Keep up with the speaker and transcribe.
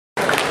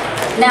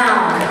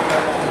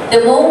Now,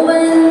 the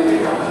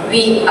moment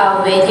we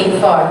are waiting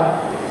for.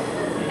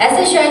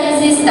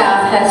 SHRDC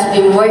staff has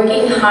been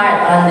working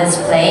hard on this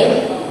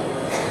play.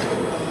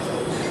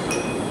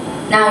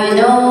 Now you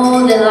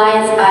know the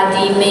lights are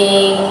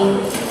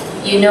dimming,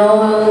 you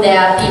know there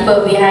are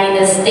people behind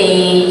the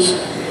stage.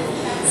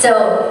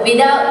 So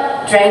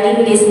without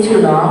dragging this too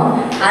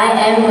long, I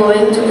am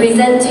going to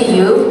present to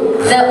you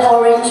the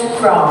Orange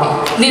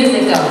Frog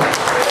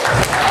musical.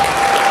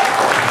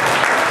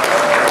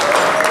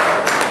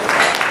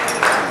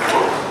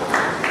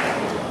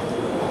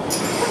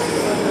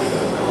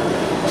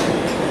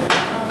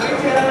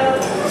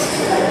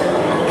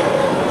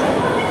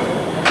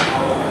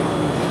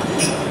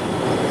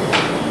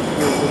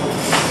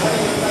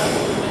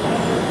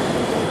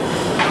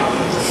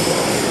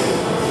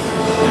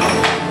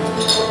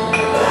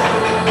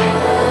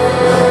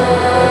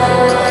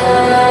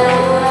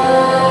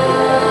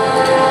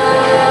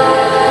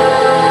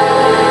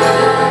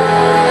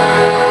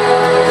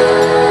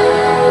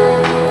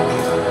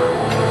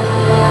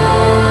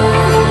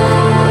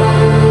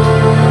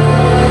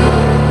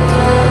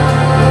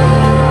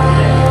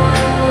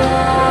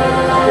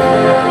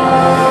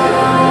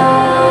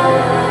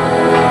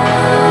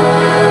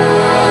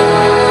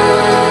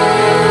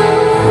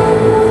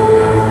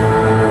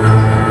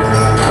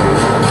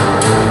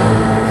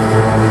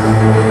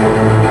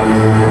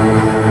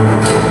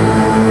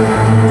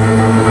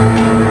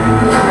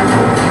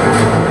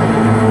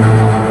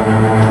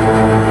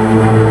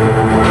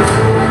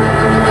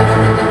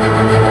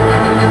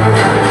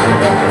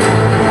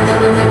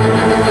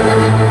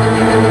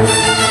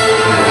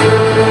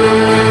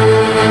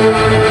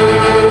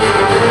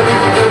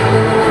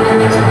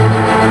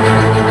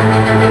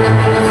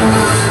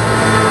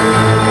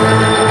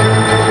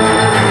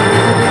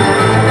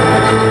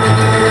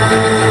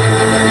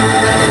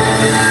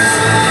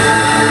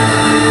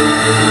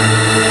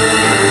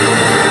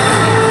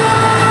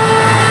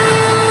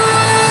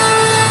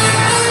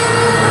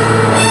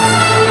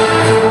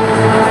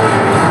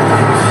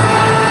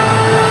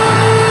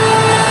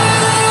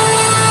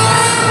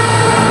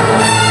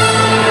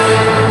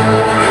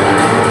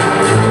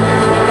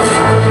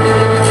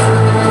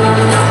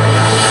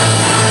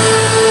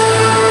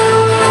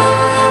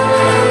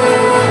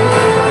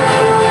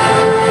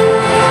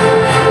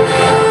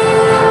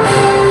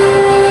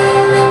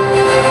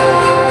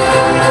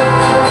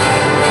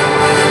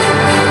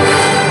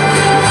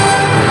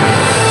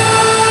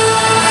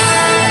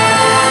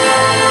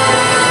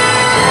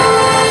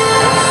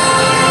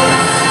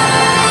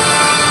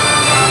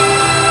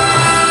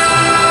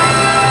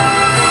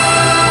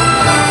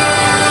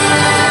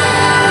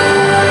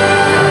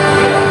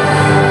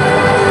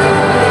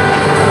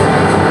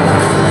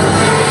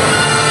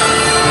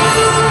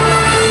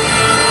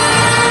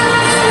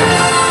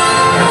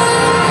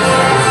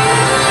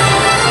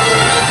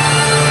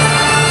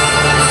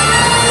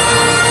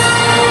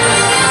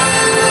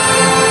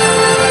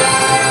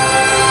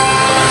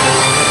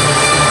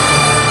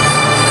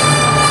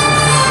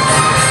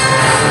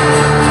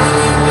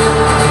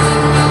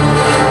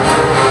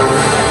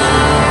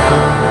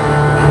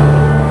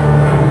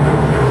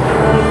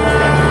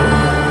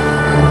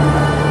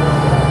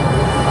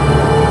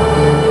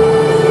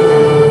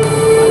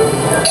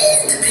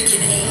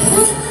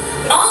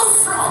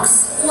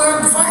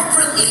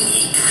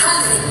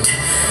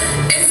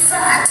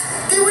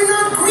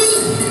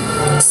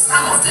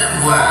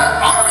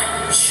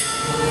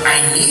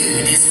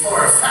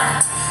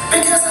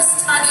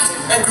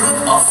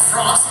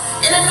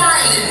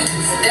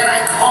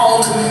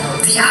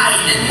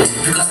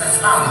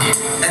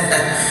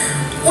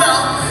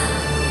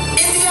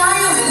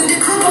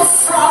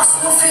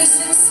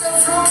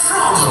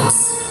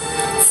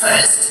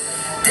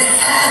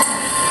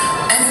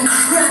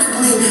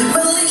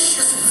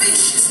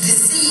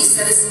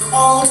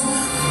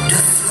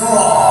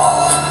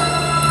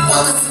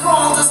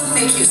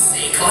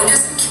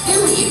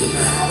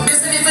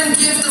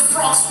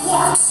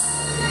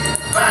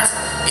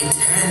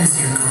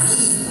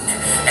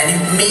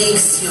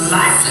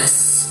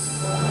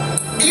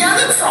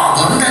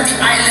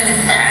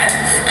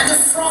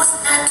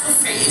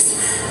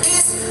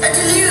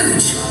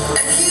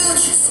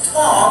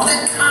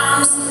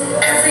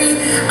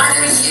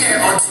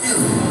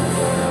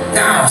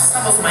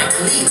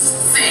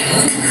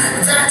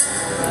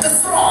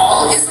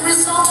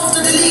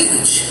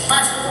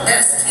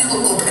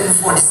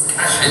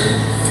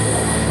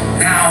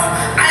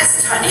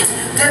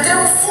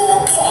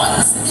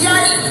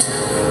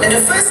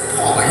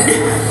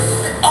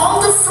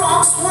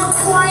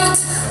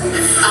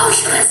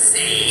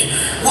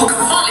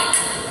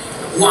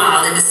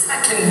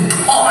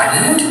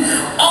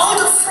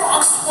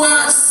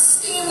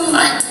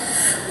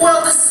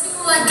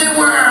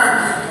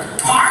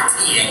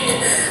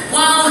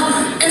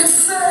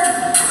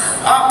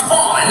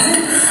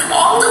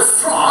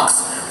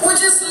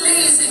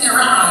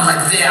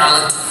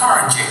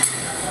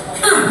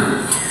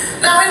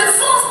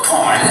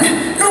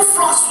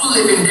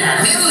 Living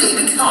there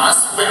merely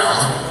because,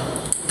 well,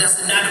 there's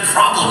another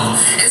problem.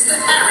 It's the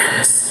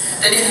herons.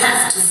 that you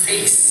have to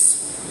face.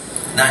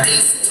 Now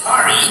this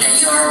story that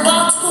you're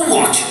about to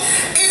watch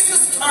is a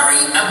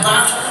story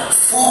about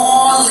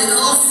 4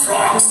 little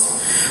frogs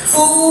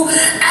who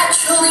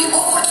actually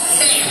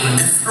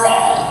overcame the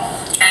thrall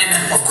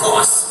and of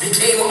course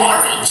became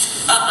orange.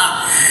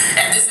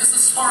 And this is the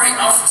story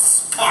of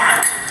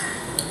Spark,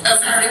 a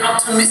very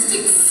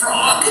optimistic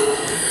frog,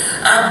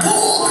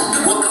 Bull,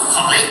 the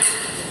workaholic,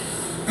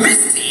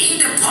 Misty,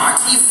 the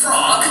party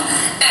frog,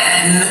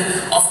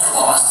 and of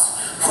course,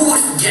 who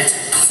would forget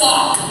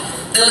Plop,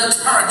 the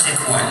lethargic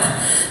one.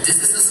 This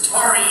is a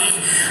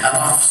story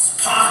about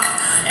Spark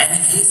and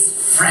his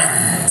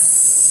friends.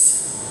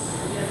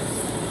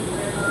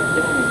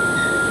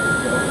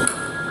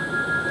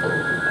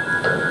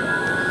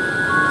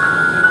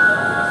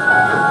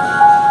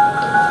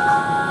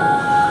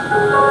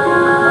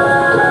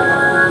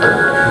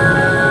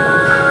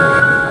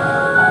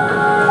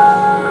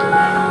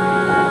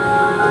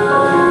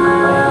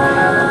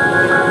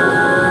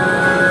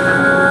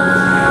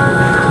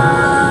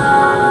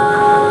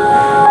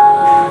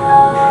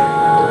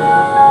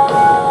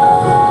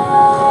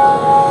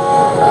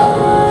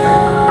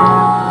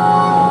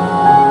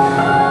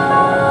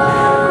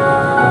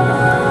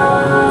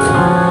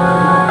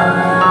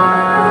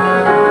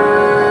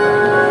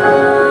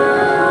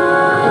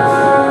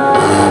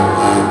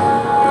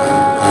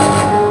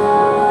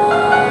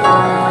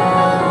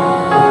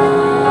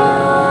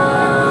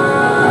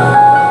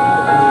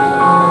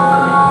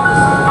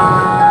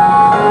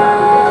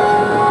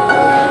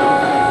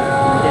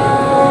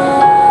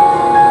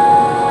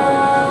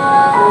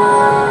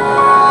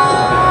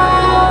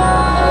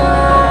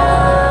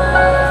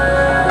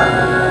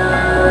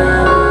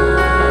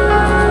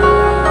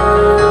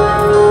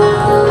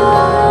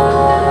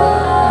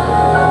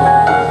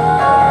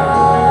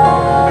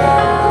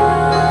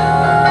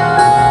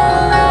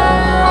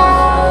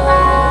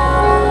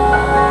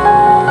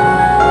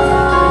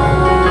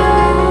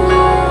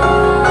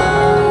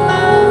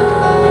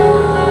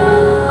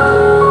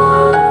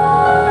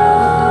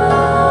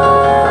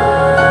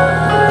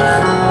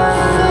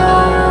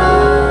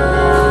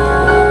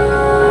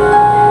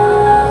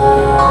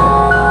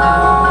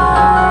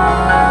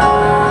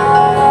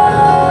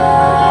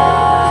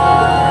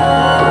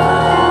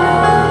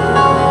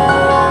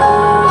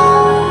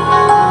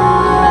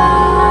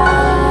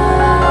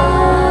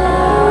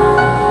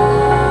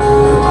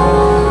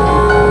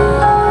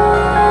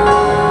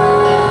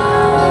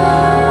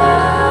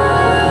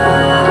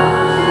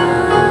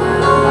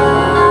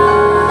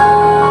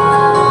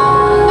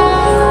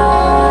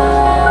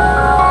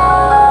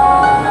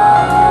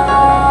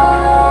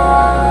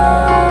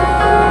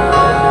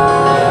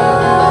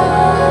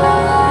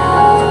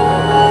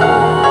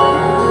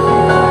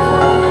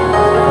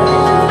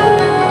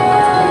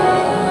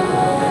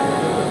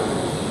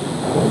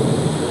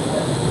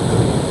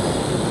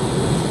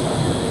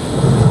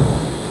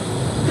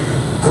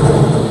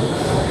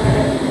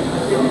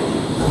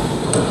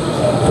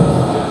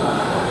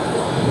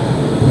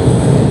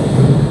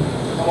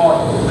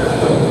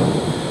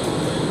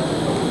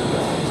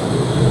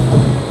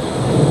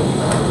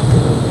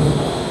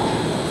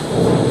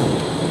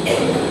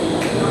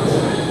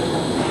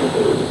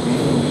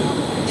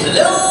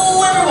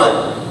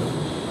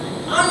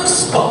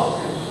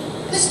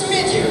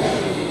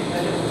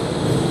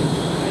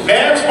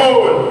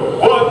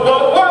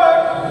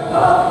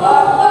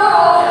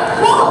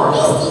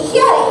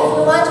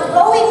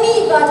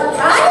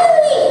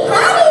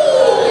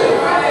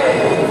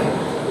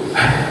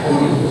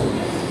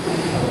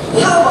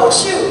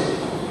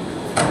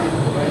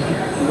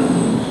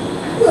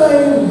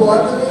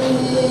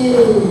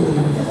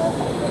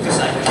 Because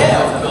I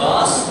care, of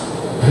course.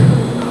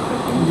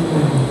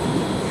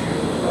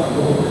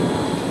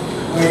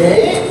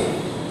 Wait.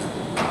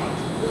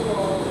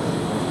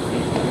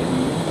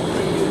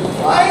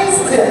 Why is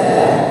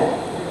that?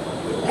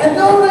 And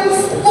no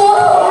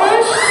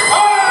response.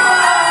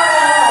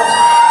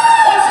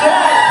 What's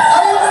that?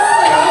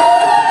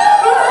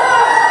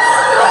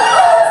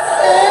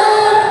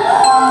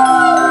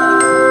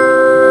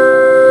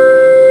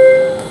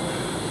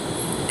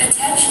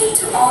 Attention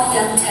to all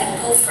young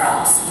tadpole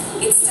frogs.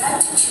 It's time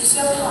to choose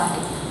your pond.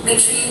 Make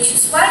sure you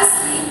choose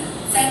wisely.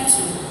 Thank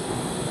you.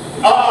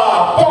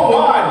 Point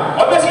 1.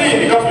 Honestly,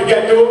 because we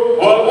get to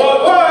work.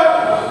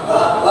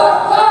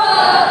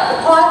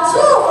 Part 2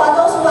 for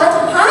those who want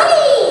to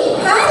party.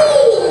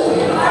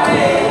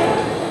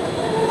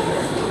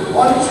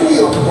 Part 3,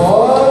 of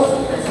course.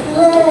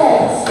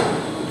 Relax.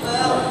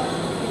 Well,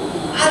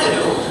 I don't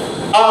know.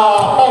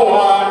 Point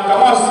 1.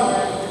 Come on.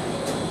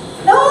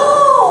 No,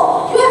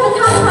 you have to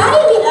come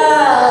party with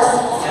us.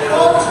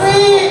 Part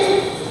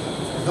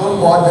 3. Don't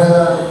bother.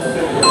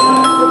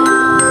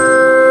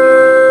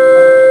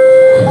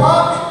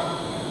 Park.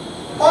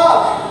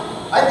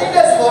 I think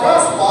that's for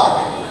us, Park.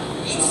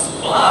 It's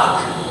Park.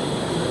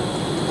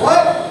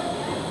 What?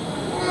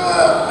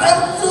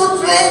 I'm too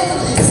trained to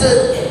listen.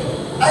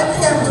 I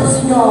think I'm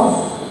dozing off.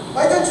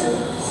 Why don't you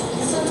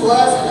listen to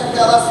us and then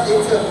tell us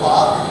later,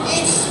 Park?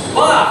 It's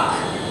Park.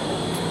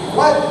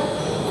 What?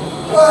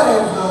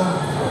 Whatever.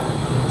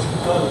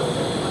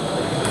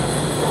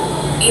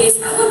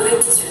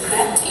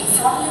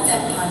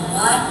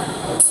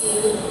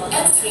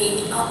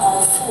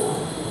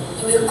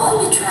 will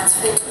all be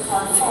transferred to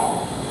Pond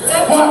 4. In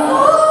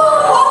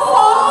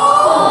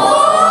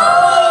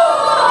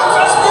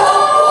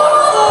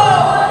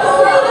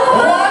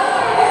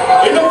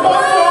the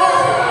pond 4?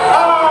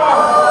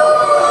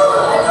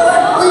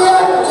 We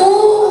are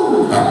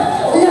doomed!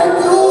 We are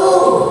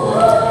doomed!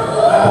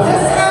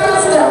 This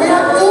happens there, we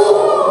are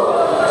doomed!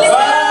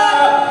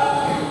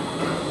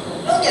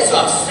 Don't get so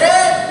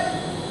upset.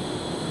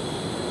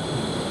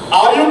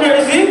 Are you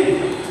crazy?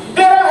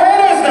 There are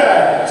haters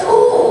there!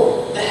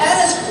 True! The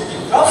haters could be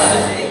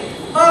problematic,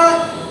 but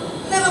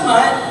never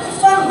mind. We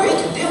find a way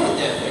to deal with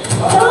them.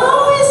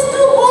 No, it's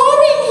too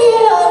boring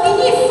here. We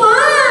need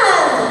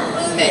fun.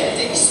 We'll make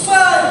things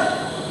fun.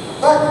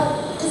 But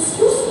it's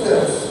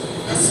useless.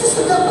 It's just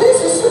the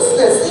place is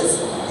useless.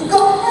 It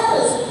got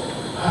haters.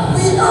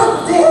 We are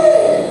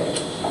dead.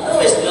 No,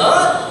 it's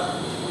not.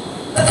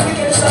 But we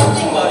can do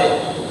something about it.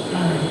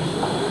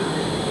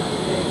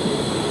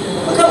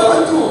 Oh, come on.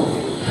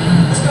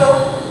 Let's go.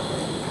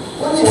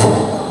 What is it?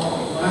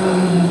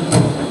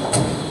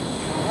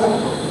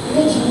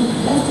 Reggie,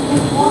 let's go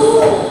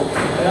forward.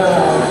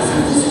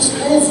 This is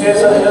crazy. Yes,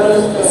 I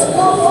understand. Let's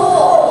go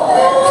forward.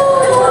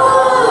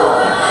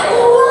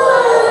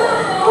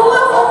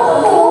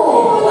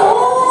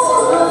 This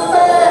is not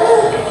fair.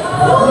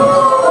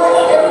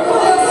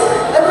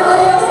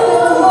 Everybody else go.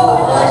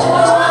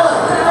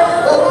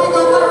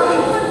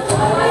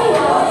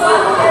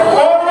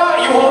 Alright,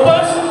 you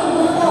hoppers!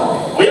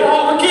 We are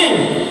hardworking.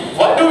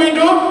 What do?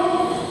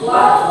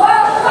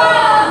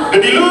 The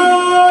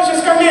deluge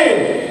is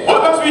coming. What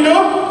must we do?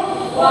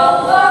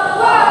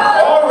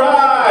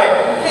 Alright.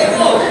 Hey,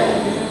 look.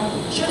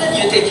 Shouldn't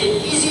you take it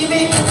easy,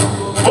 mate?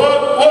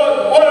 Work.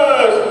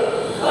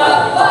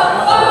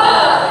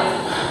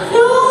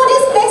 No,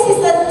 this place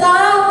is a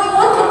dump. We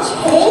want to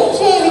change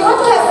it. We want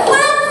to have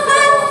fun.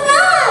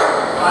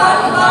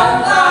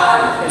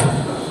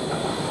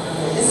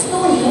 It's no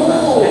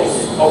use.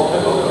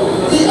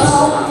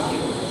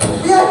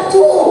 We are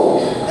doomed.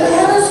 The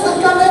haters will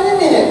come any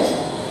minute.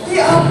 We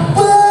are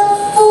bird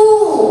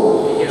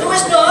food. No,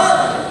 it's not.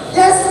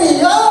 Yes, we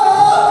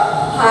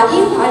are. Party.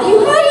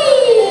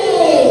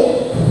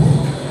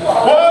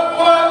 Work.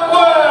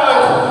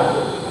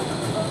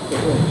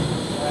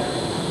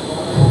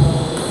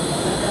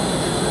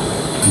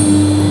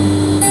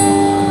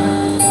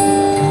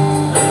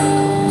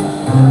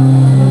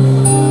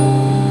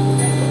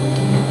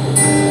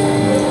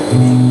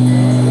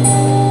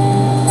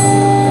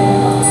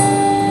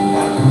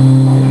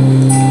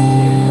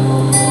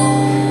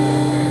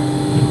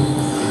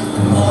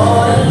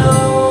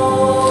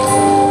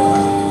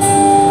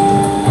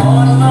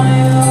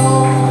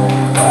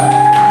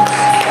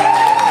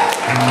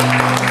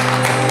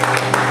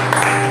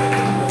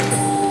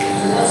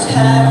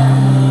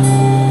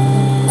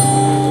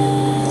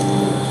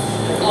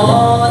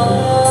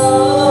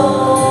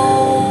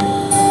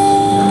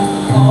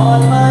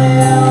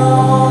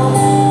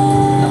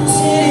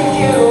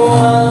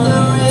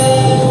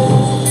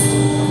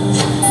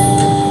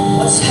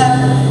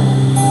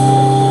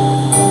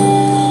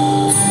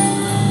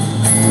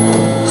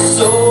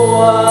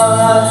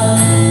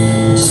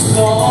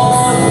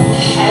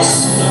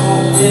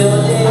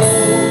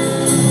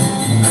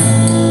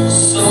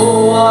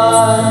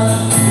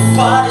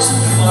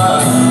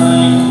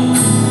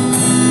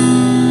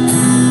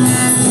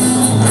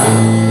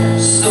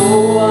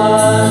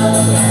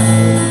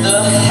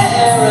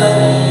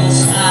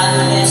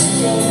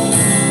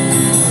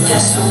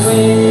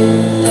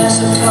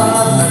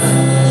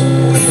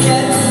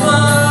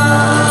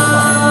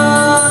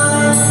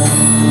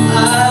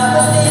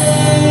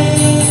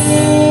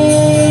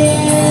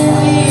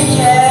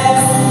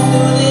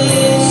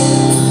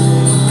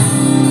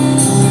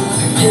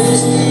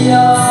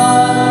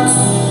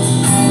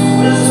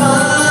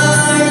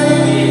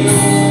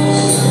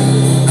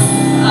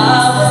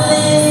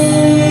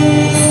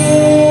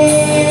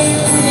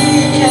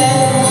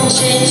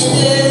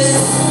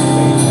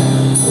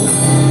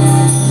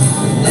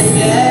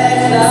 They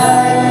act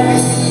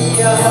like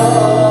we are.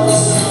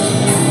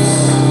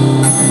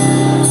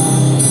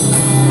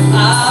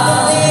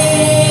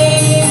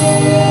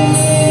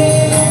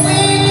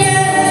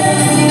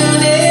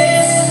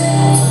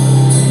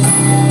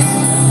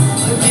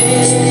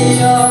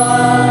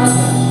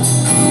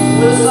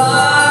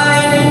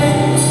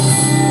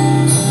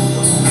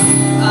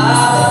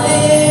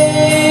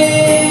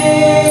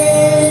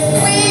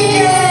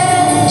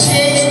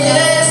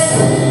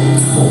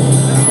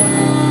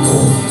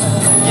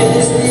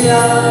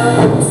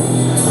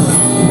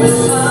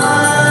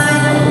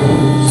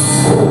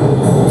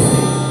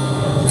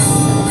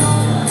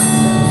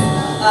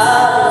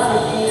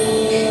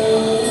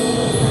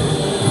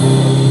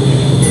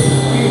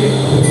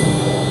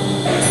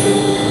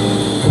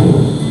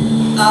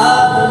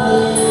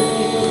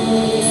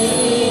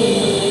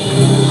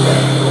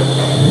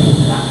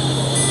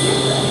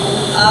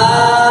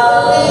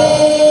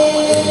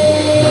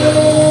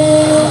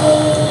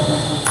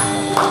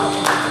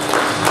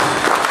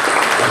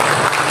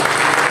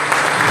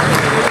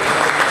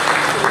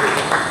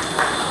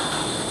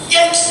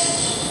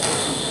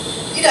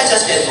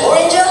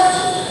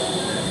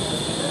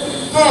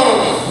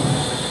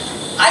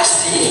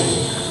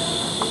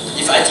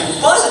 If I think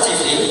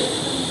positively,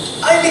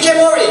 I became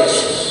orange.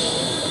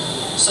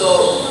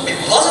 So, if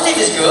positive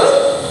is good,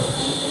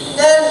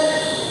 then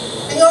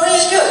being orange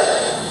is good.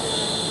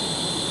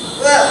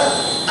 Well,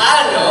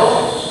 I don't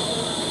know.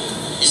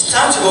 It's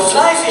time to go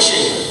fly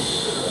fishing.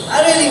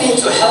 I really need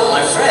to help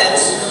my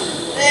friends.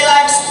 They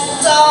like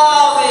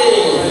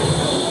starving.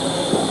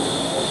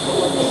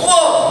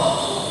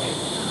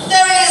 Whoa!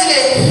 There he is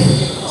again!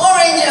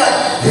 Orange!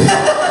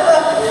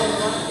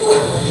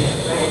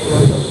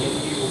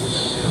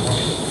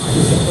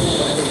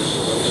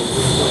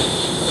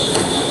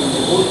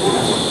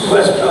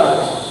 West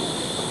Drive.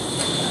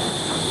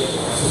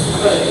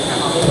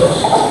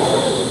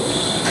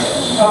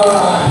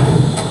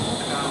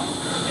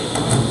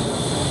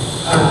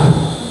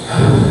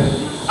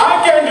 I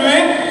can do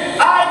it.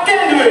 I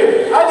can do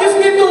it. I just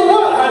need to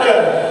work harder.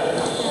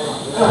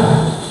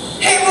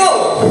 Hey, bro!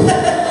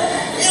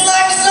 You look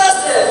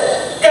exhausted!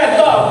 Can't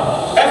stop.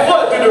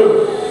 Effort to do.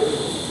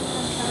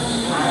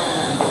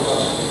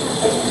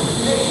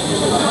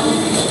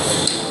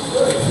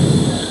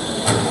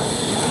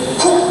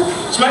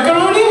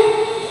 Macaroni?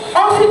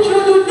 How did you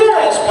do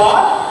that,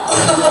 Spot?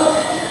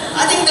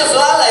 I think those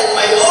are like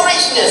my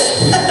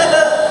orangeness.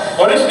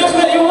 Orangeness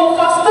make you work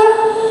faster?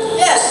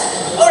 Yes,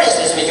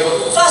 orangeness make you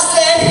work faster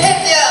and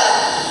happier.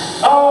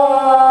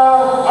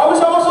 I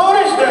wish I was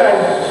orange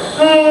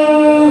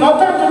then.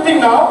 No time to think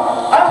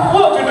now. I have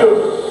work to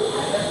do.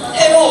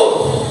 Hey,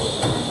 bro!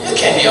 You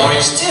can be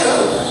orange too.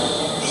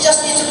 You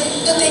just need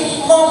to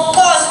think more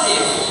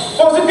positive.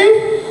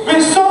 Positive?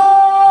 With so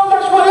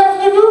much work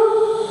left to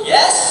do?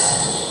 Yes?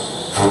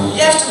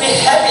 You have to be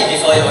happy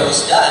before your work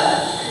is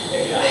done.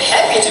 If you are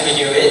happy to be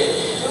doing it,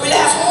 you will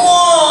have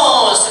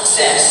more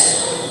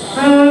success.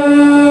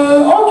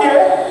 Okay.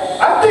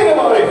 I'll think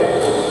about it.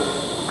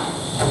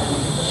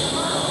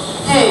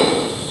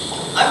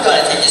 I'm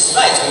gonna take this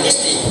flight to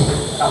Misty.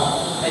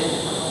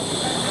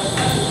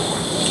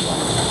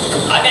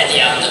 I bet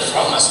the other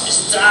frog must be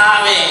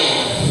starving.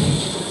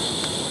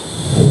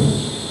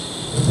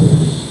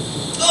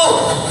 Oh!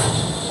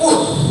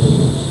 Ooh.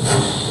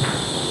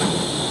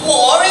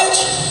 More orange?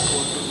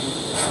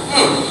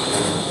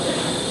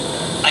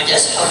 I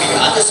guess helping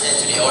others add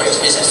to the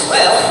orangeness as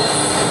well.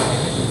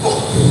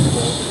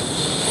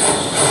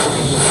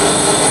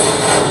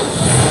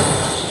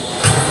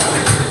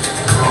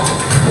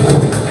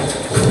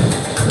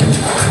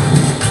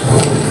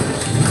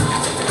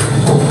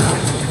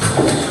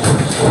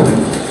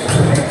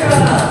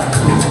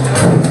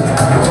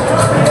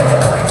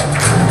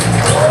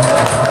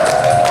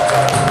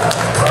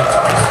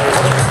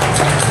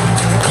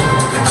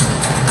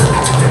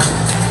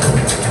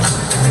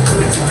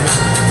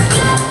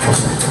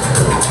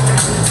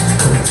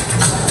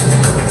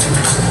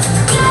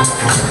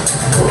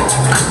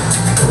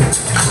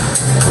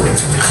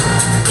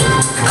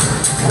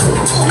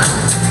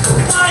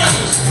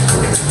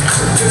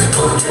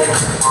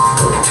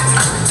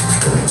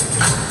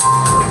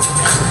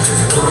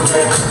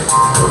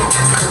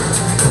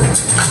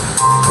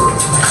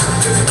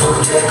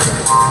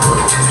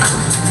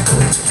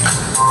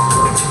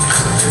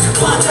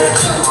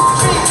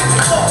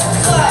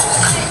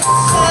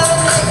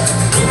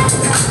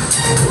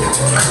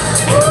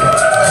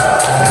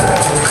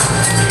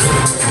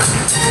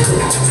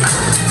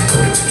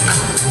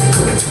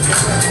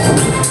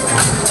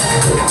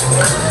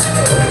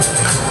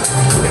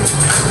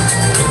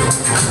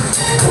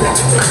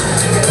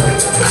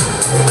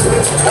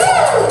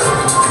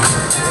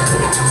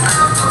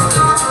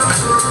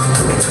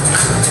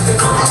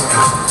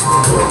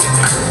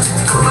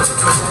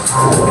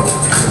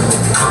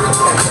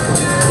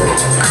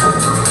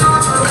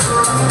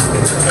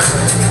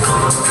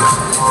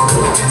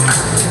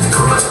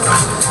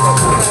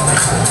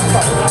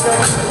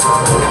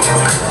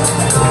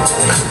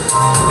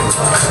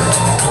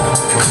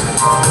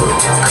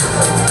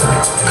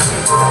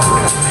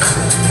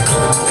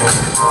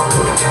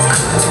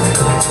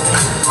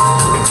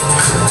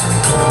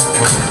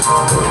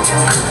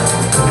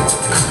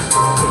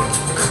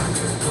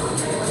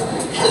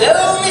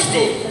 Hello,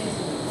 Misty.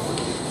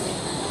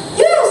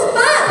 Yes,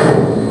 Spot!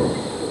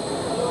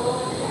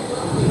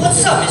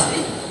 What's up,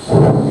 Misty?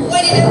 Why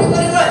did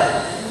everybody run?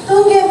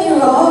 Don't get me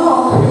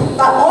wrong,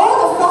 but all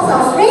the frogs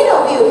are afraid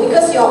of you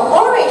because you're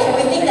orange and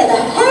we think that the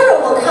hero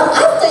will come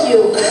after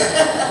you.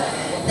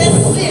 That's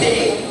silly.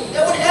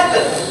 That would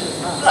happen.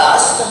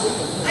 Plus,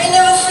 I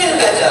never feel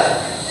better.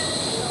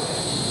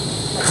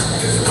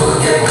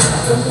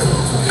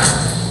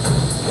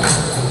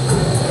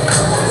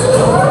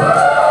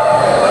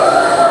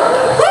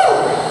 Oh,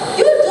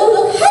 you do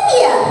look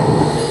happier.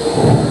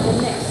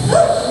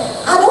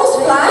 Are those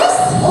flies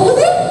over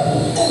there?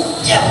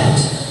 Yeah.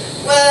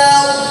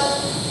 Well,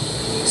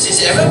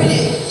 since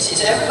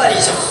everybody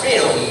is afraid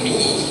of me,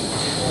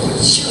 could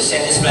you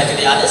send this flag to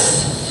the others?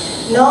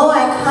 No,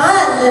 I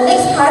can't. The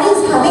next party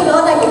is coming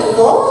on. I got to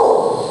go.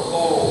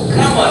 Oh,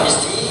 come on,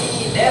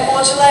 Misty. There are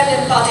more to life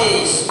than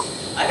parties.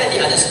 I bet the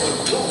others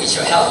could do with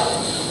your help.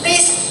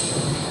 Please.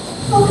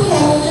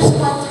 Okay, just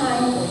one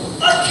time.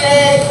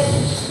 Okay.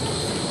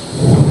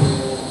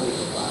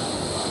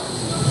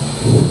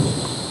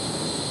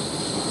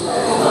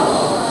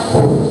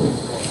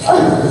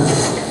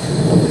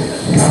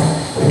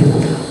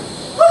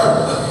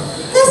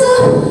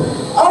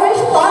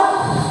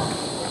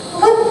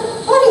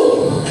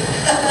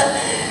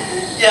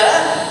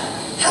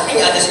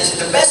 helping others is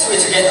the best way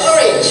to get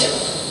orange.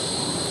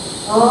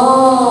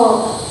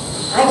 Oh,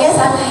 I guess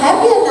I'm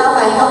happier now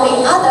by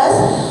helping others.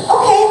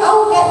 Okay,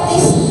 I'll get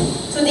this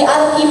to the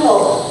other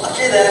people.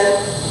 Okay then.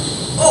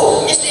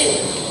 Oh,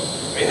 Misty,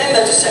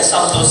 remember to set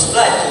some of those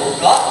flight 2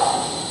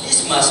 o'clock.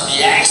 This must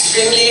be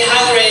extremely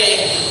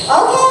hungry.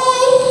 Okay.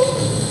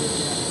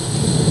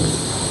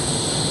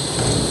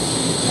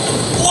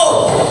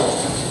 Whoa!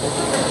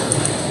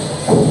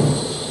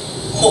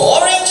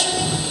 More orange?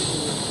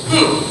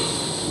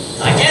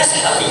 I guess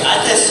helping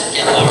others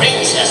get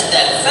orange has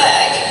that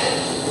effect.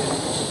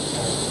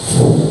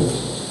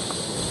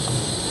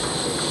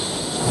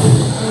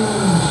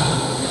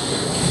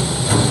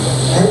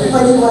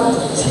 Everybody want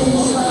to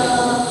change,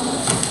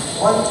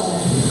 want to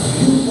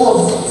be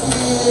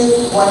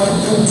positive, want to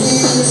do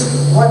this,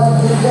 want to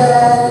do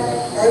that.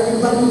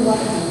 Everybody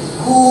want to be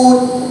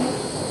good.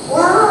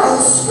 Why?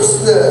 It's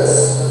useless.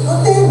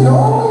 Don't they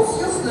know it's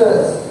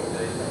useless?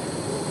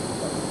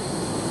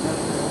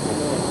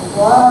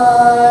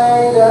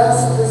 Why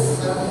does the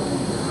sun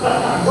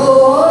go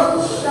on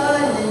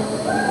shining?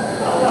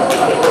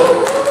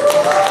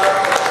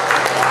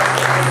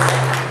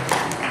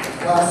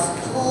 Was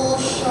too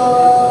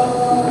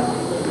short.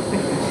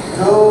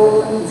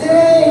 Don't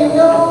they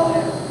know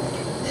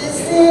it's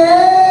the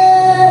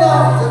end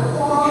of the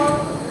pond?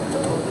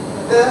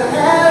 The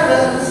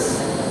herons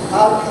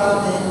are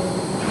coming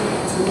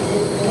to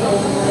eat me.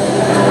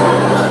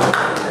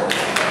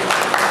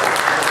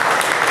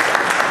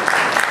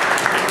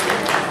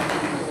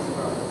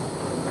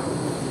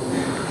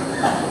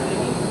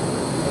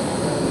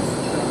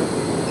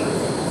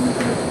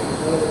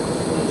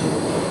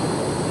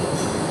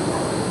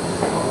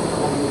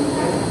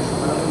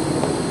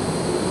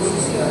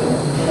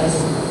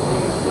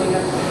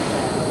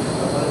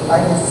 I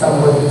need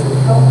somebody to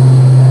help me.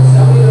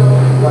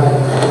 Right.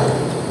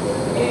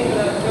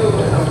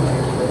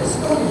 It's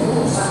no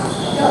use.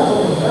 Yeah,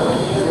 don't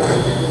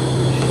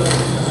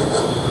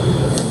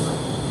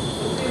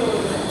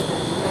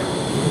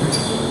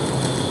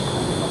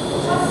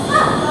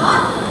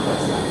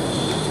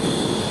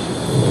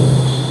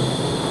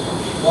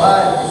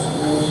What?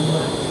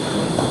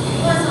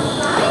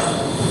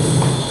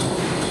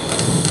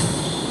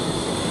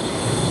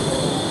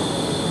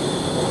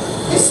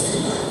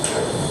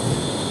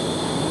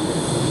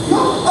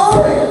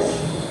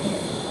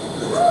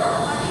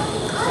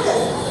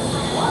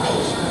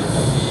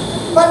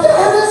 But the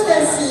others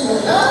can see you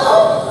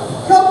now.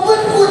 You're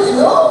good, you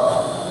know.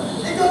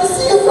 They're going to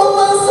see you from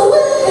miles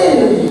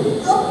away.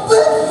 You're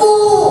good.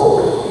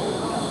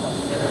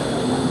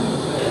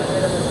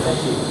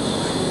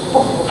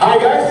 Hi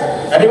guys,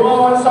 anyone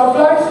want some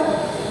flies?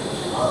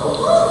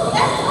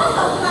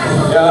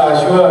 Yeah,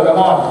 sure, come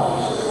on.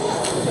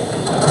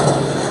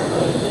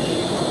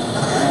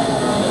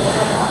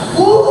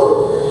 Ooh,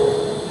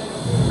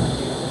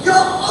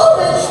 you're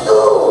orange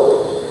too.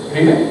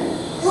 Really?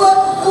 You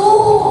are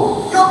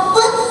good. You're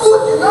bird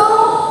food, you know.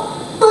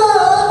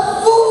 Bird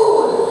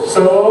food.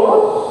 So?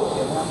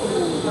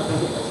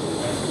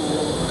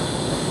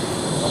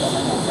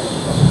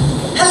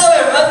 Hello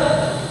everyone!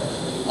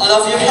 All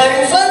of you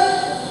having fun?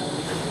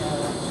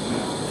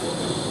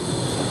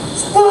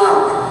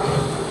 Spark.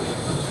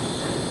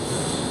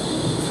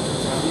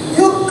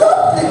 You're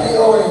completely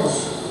orange.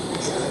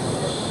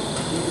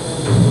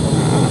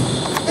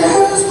 The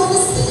herons going to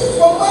see you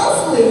from miles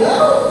away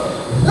now.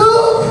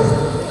 Look,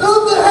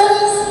 the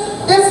herons.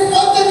 They've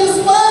spotted you,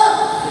 Spark.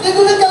 They're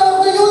going to come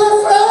after you,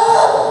 let's run.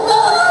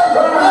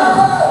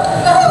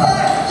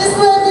 This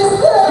way.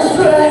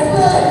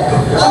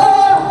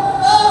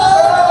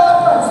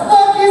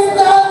 Spark is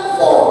done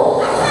for.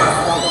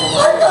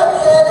 I can't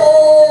hear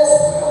this.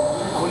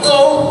 No.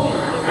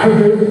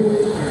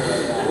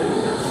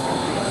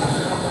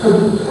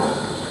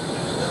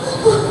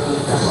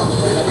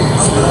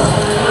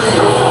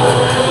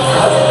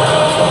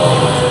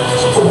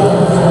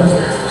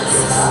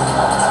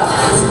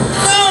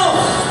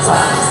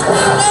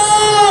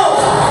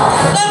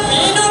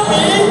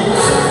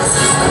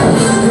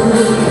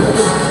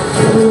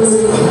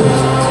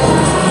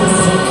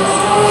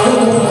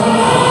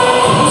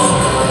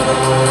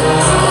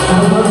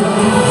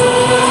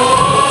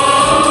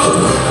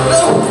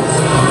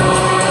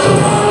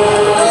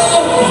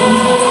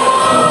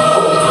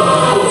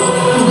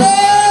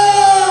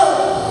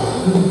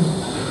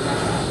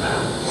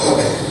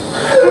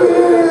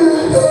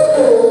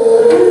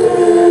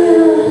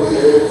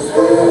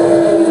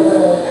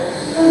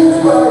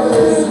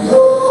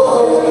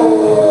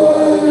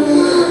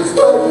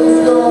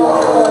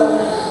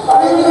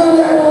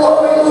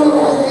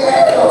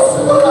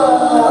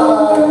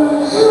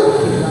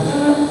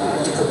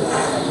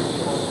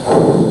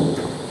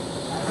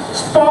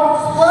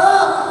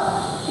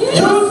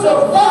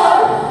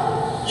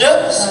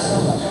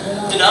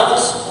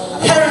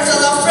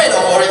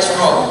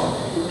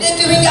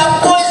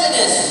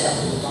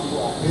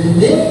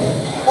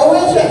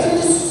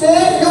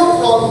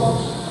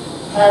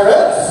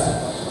 Parrots?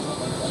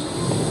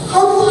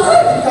 How do I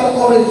become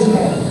orange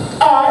man?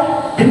 I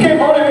became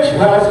orange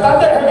when I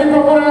started having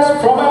problems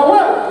from my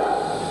work.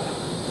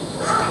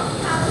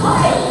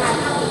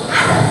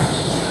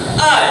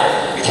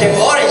 became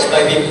orange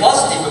by being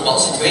positive about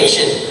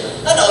situation,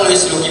 not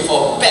always looking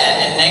for bad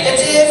and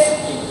negative.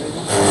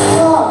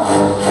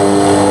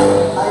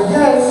 I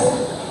guess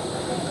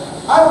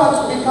I want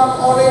to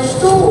become orange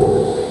too.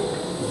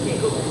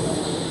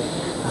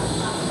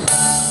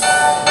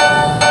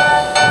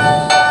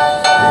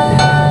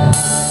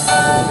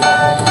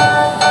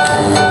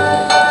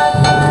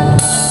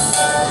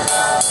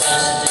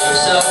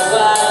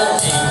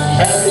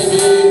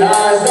 Happy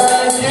nights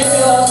and give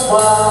your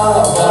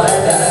smile, but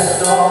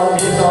that's not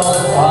me on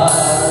the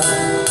fire.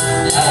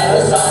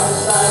 And the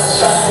sun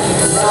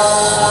shining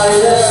bright,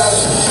 yeah,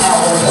 I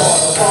was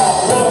gonna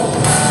fall.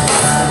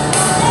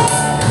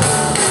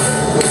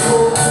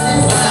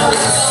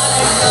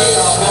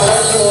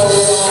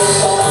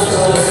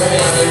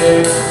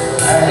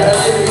 And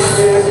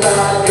it's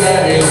not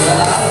getting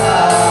out.